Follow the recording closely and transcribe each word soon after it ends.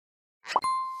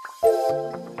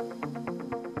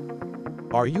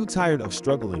Are you tired of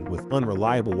struggling with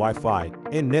unreliable Wi-Fi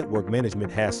and network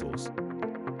management hassles?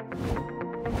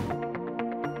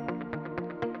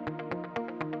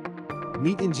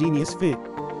 Meet EnGenius Fit,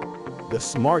 the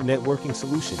smart networking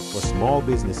solution for small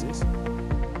businesses,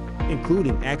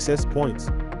 including access points,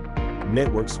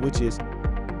 network switches,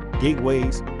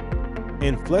 gateways,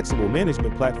 and flexible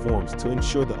management platforms to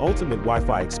ensure the ultimate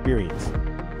Wi-Fi experience.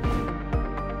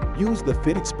 Use the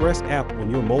Fit Express app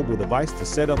on your mobile device to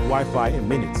set up Wi-Fi in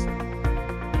minutes.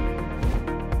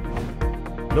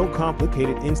 No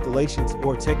complicated installations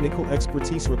or technical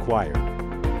expertise required.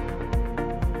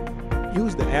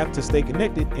 Use the app to stay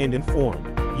connected and informed.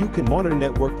 You can monitor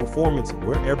network performance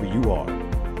wherever you are.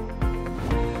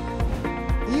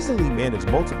 Easily manage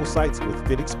multiple sites with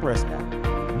Fit Express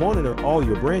app. Monitor all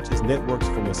your branches' networks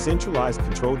from a centralized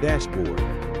control dashboard.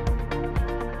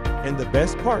 And the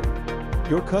best part,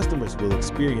 your customers will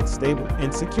experience stable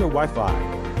and secure Wi-Fi,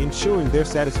 ensuring their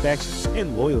satisfaction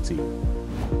and loyalty.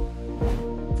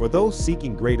 For those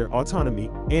seeking greater autonomy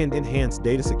and enhanced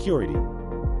data security,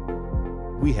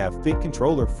 we have Fit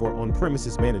Controller for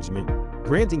on-premises management,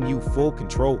 granting you full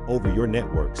control over your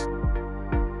networks.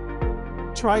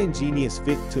 Try EnGenius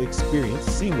Fit to experience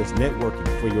seamless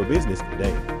networking for your business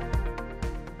today.